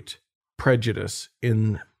ameliorate prejudice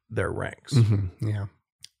in their ranks. Yeah.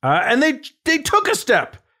 And they took a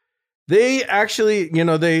step. They actually,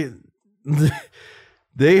 they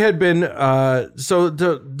had been, so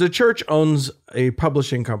the church owns a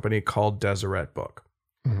publishing company called Deseret Book.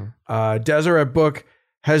 Deseret Book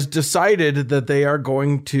has decided that they're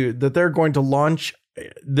going to launch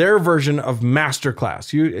their version of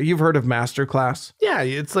Masterclass. You've heard of Masterclass? Yeah,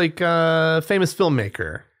 it's like a famous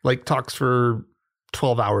filmmaker, like talks for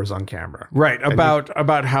 12 hours on camera. Right, about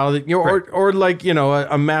how or like,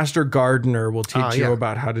 a master gardener will teach you yeah.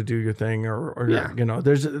 about how to do your thing, or Yeah.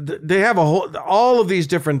 they have all of these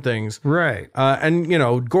different things. Right.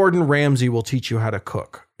 And Gordon Ramsay will teach you how to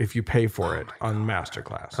cook if you pay for it on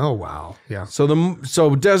Masterclass. Oh, wow. Yeah. So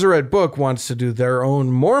Deseret Book wants to do their own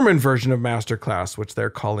Mormon version of Masterclass, which they're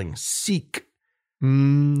calling Seek.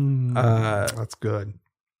 That's good.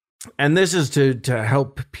 And this is to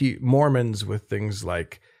help Mormons with things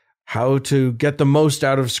like how to get the most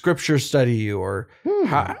out of scripture study, or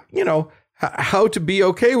how to be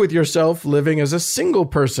okay with yourself living as a single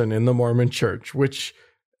person in the Mormon church, which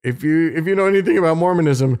if you know anything about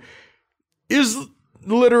Mormonism is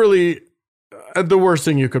literally the worst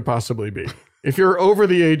thing you could possibly be. If you're over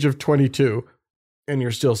the age of 22 and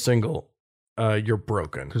you're still single, you're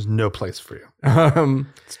broken. There's no place for you.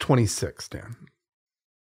 It's 26, Dan.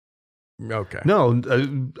 Okay. No,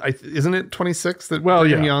 isn't it 26 that Well,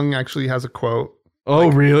 Brigham yeah. Young actually has a quote?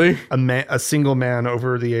 Oh, really? A single man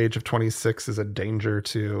over the age of 26 is a danger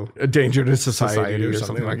to A danger to society or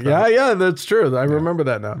something like that. Yeah, that's true. I remember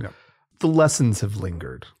that now. Yeah. The lessons have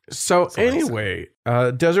lingered. So anyway,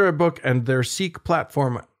 Deseret Book and their Seek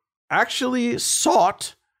platform actually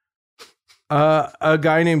sought a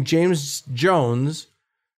guy named James Jones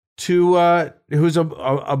who's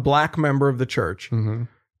a black member of the church,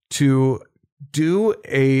 to do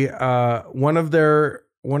one of their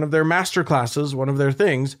master classes, one of their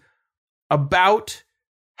things about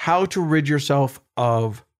how to rid yourself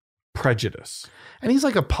of prejudice. And he's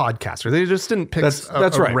like a podcaster. They just didn't pick That's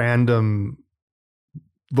a right. random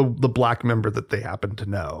the black member that they happen to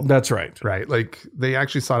know. That's right. Right. Like they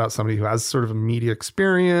actually sought out somebody who has sort of a media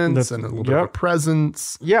experience and a little bit of a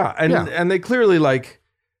presence. Yeah, and they clearly look,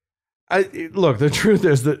 the truth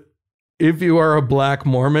is that if you are a black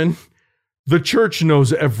Mormon, the church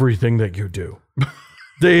knows everything that you do.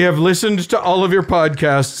 They have listened to all of your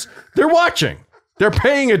podcasts. They're watching. They're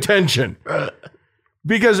paying attention.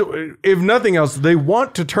 Because if nothing else, they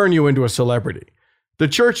want to turn you into a celebrity. The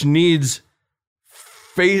church needs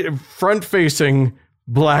front-facing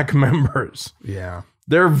black members. Yeah.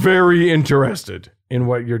 They're very interested in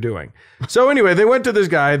what you're doing. So anyway, they went to this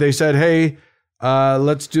guy. They said, "Hey,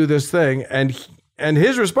 let's do this thing." And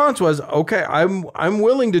his response was, "Okay, I'm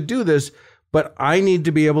willing to do this, but I need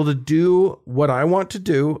to be able to do what I want to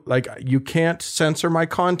do. Like, you can't censor my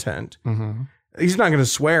content." He's not going to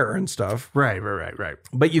swear and stuff. Right.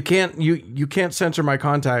 But you can't censor my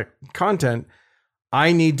content.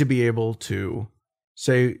 I need to be able to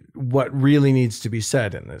say what really needs to be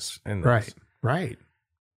said in this. Right.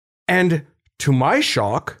 And to my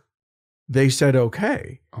shock, they said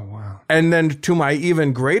okay. Oh, wow. And then to my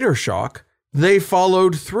even greater shock, they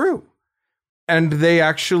followed through. And they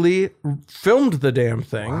actually filmed the damn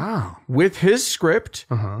thing with his script.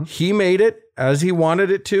 He made it as he wanted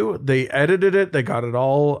it to. They edited it. They got it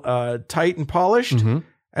all tight and polished.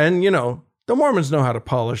 And, the Mormons know how to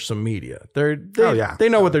polish some media. They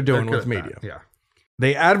know what they're doing with media. Yeah.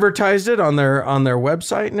 They advertised it on their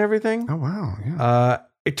website and everything. Oh, wow. Yeah.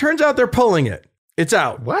 It turns out they're pulling it. It's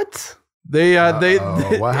out. What? What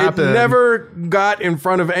happened? It never got in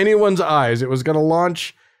front of anyone's eyes. It was going to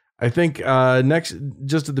launch, I think,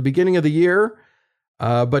 just at the beginning of the year.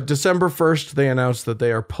 But December 1st, they announced that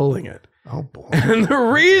they are pulling it. Oh, boy. And the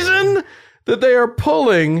reason that they are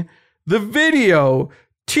pulling the video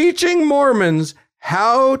teaching Mormons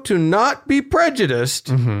how to not be prejudiced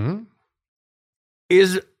Mm-hmm.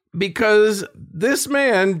 is because this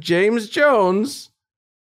man, James C. Jones,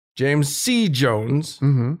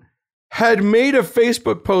 Mm-hmm. had made a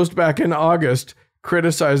Facebook post back in August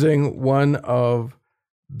criticizing one of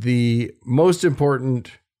the most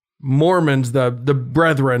important Mormons, the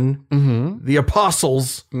brethren, Mm-hmm. the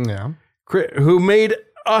apostles, Yeah. who made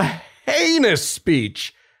a heinous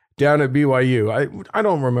speech down at BYU. I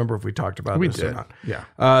don't remember if we talked about We this or did. not. Yeah.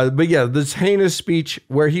 But yeah, this heinous speech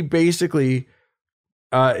where he basically,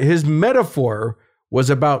 his metaphor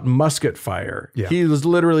was about musket fire. Yeah. He was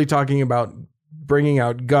literally talking about bringing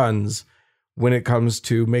out guns when it comes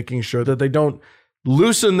to making sure that they don't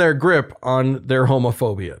loosen their grip on their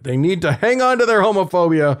homophobia. They need to hang on to their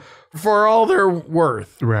homophobia for all they're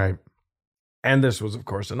worth. Right. And this was, of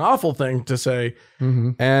course, an awful thing to say.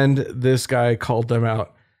 Mm-hmm. And this guy called them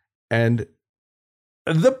out. And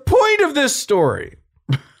the point of this story,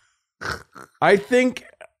 I think,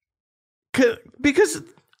 because,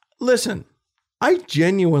 listen, I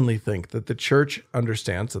genuinely think that the church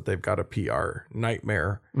understands that they've got a PR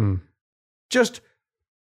nightmare just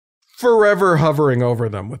forever hovering over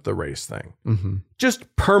them with the race thing. Mm-hmm.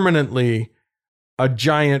 Just permanently a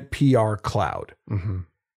giant PR cloud. Mm-hmm.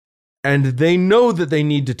 And they know that they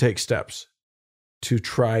need to take steps to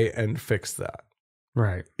try and fix that.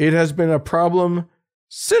 Right. It has been a problem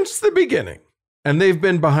since the beginning, and they've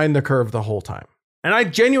been behind the curve the whole time. And I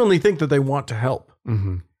genuinely think that they want to help.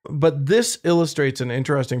 Mm-hmm. But this illustrates an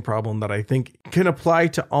interesting problem that I think can apply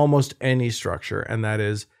to almost any structure, and that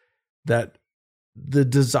is that the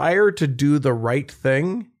desire to do the right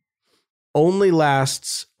thing only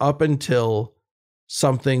lasts up until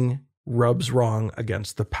something rubs wrong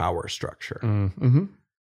against the power structure. Mm-hmm.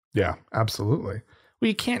 Yeah, absolutely. Well,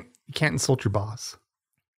 you can't insult your boss,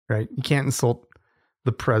 right? You can't insult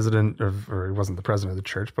the president or he wasn't the president of the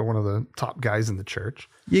church, but one of the top guys in the church.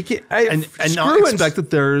 You can't, And not expect that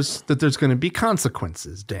there's going to be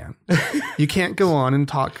consequences, Dan. You can't go on and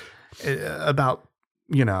talk about,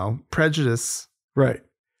 prejudice, right?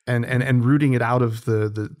 And rooting it out of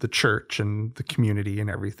the church and the community and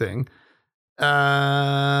everything,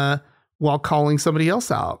 while calling somebody else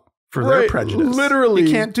out for their Right, prejudice. literally. You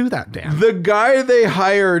can't do that, Dan. The guy they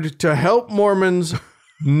hired to help Mormons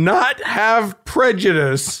not have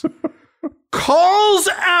prejudice calls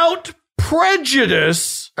out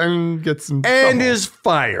prejudice And gets in and trouble. is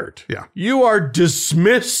fired. Yeah. You are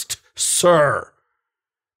dismissed, sir.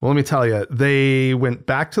 Well, let me tell you, they went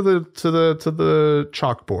back to the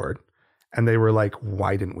chalkboard and they were like,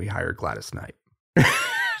 "Why didn't we hire Gladys Knight?"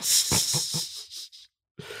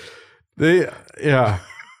 Yeah.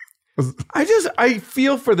 I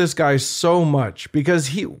feel for this guy so much because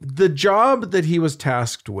the job that he was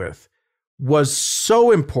tasked with was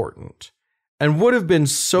so important and would have been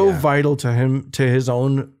so vital to him, to his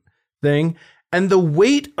own thing. And the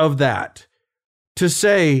weight of that to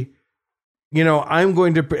say, I'm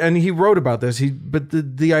going to, and he wrote about this, but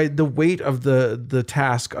the weight of the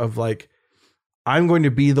task of like, I'm going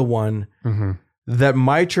to be the one that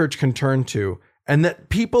my church can turn to, and that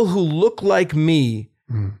people who look like me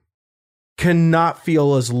cannot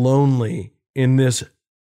feel as lonely in this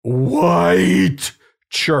white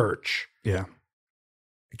church. Yeah.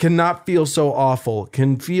 Cannot feel so awful,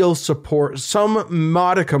 can feel support, some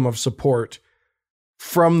modicum of support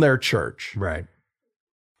from their church. Right.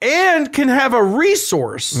 And can have a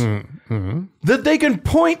resource that they can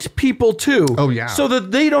point people to. Oh, yeah. So that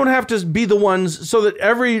they don't have to be the ones, so that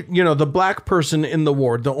every, the black person in the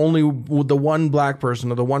ward, the one black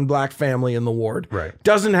person or the one black family in the ward, Right.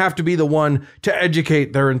 doesn't have to be the one to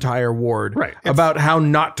educate their entire ward Right. about how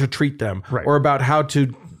not to treat them Right. or about how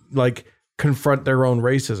to confront their own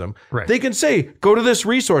racism. Right. They can say, go to this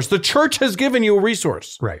resource. The church has given you a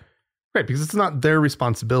resource. Right. Right. Because it's not their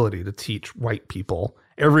responsibility to teach white people,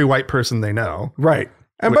 every white person they know. Right.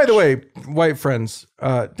 And by the way, white friends,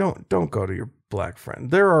 don't go to your black friend.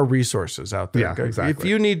 There are resources out there. Yeah, exactly. If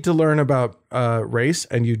you need to learn about race,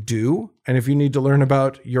 and you do, and if you need to learn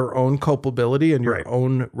about your own culpability and your Right.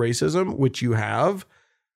 own racism, which you have,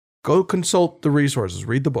 go consult the resources.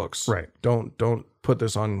 Read the books. Right. Don't put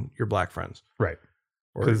this on your black friends. Right.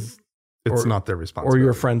 Or, Because it's or- not their responsibility. or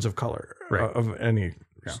your friends of color. Right. Of any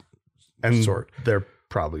and sort. They're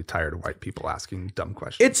probably tired of white people asking dumb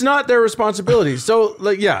questions. It's not their responsibility. So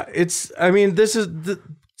this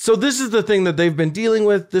is the thing that they've been dealing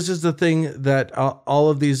with. This is the thing that all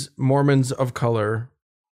of these Mormons of color,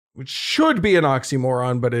 which should be an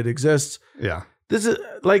oxymoron, but it exists. Yeah. This is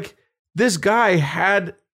this guy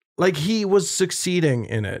had, he was succeeding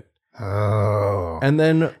in it. Oh. And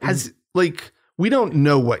then we don't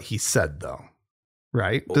know what he said though.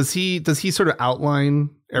 right? Does he sort of outline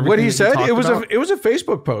everything? What he that said, talked it was about? a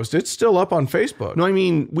Facebook post. It's still up on Facebook. No, I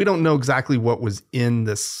mean, we don't know exactly what was in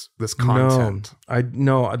this content.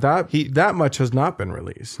 No, that much has not been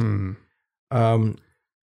released.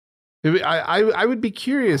 I would be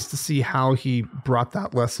curious to see how he brought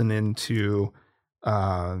that lesson into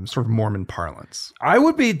sort of Mormon parlance. I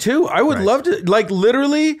would be too. I would love to, like,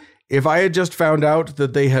 literally, if I had just found out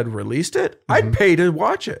that they had released it, I'd pay to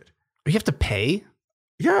watch it. You have to pay?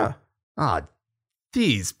 Yeah.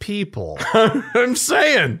 These people. I'm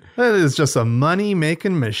saying. That is just a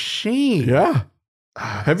money-making machine. Yeah.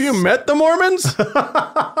 Have you met the Mormons?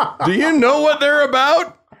 Do you know what they're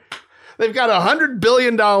about? They've got $100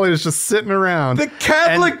 billion just sitting around. The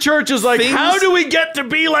Catholic Church is like, how do we get to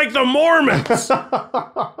be like the Mormons?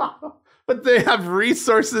 But they have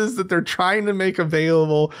resources that they're trying to make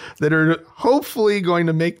available that are hopefully going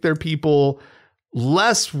to make their people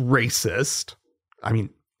less racist. I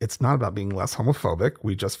mean, it's not about being less homophobic.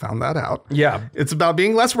 We just found that out. Yeah. It's about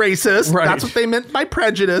being less racist. Right. That's what they meant by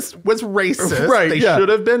prejudice, was racist. Right, They yeah. should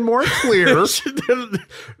have been more clear.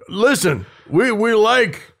 Listen, we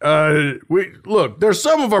look, there's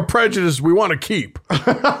some of our prejudice we want to keep. We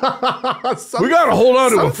got to hold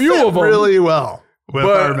on to a few of them. Really well with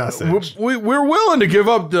But our message. we're willing to give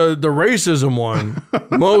up the racism one,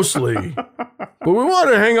 mostly. But we want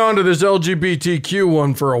to hang on to this LGBTQ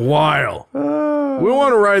one for a while. We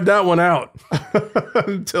want to ride that one out.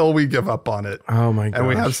 Until we give up on it. Oh, my gosh. And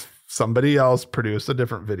we have somebody else produce a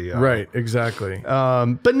different video. Right, exactly.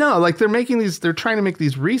 But no, like they're trying to make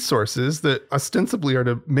these resources that ostensibly are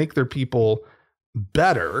to make their people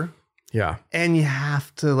better. Yeah. And you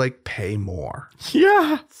have to like pay more.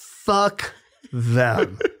 Yeah. Fuck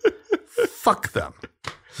them. Fuck them.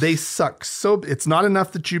 They suck. So it's not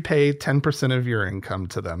enough that you pay 10% of your income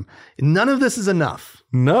to them. None of this is enough.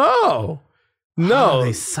 No.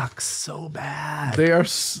 They suck so bad. They are,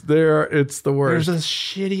 it's the worst. They're the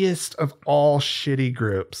shittiest of all shitty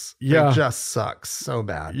groups. Yeah. They just suck so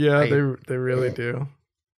bad. Yeah, they really do.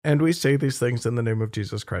 And we say these things in the name of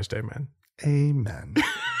Jesus Christ. Amen. Amen.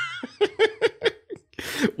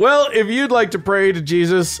 Well, if you'd like to pray to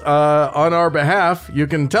Jesus on our behalf, you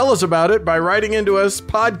can tell us about it by writing into us,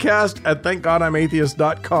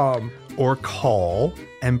 podcast@thankgodimatheist.com. Or call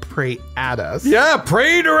and pray at us. Yeah,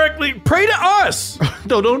 pray directly. Pray to us.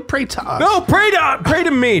 No, don't pray to us. No, pray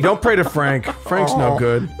to me. Don't pray to Frank. Frank's no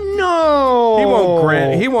good. No.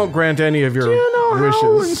 He won't grant any of your Do you know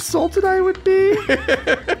how wishes. insulted I would be?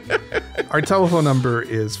 Our telephone number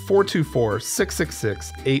is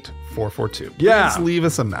 424-666-8442. Yeah. Please leave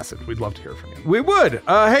us a message. We'd love to hear from you. We would.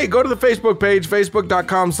 Hey, go to the Facebook page,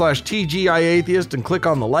 facebook.com/TGIAtheist, and click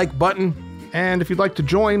on the like button. And if you'd like to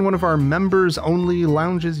join one of our members-only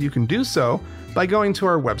lounges, you can do so by going to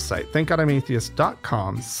our website,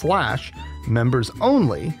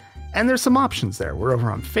 thankgodimatheist.com/members-only. And there's some options there. We're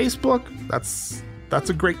over on Facebook. That's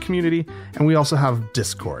a great community. And we also have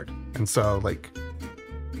Discord. And so, like,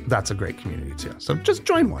 that's a great community too. So just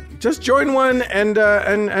join one. Just join one and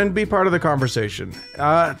be part of the conversation.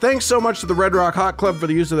 Thanks so much to the Red Rock Hot Club for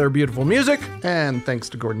the use of their beautiful music. And thanks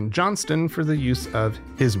to Gordon Johnston for the use of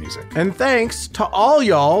his music. And thanks to all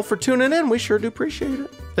y'all for tuning in. We sure do appreciate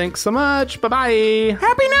it. Thanks so much. Bye-bye.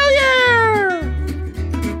 Happy New Year!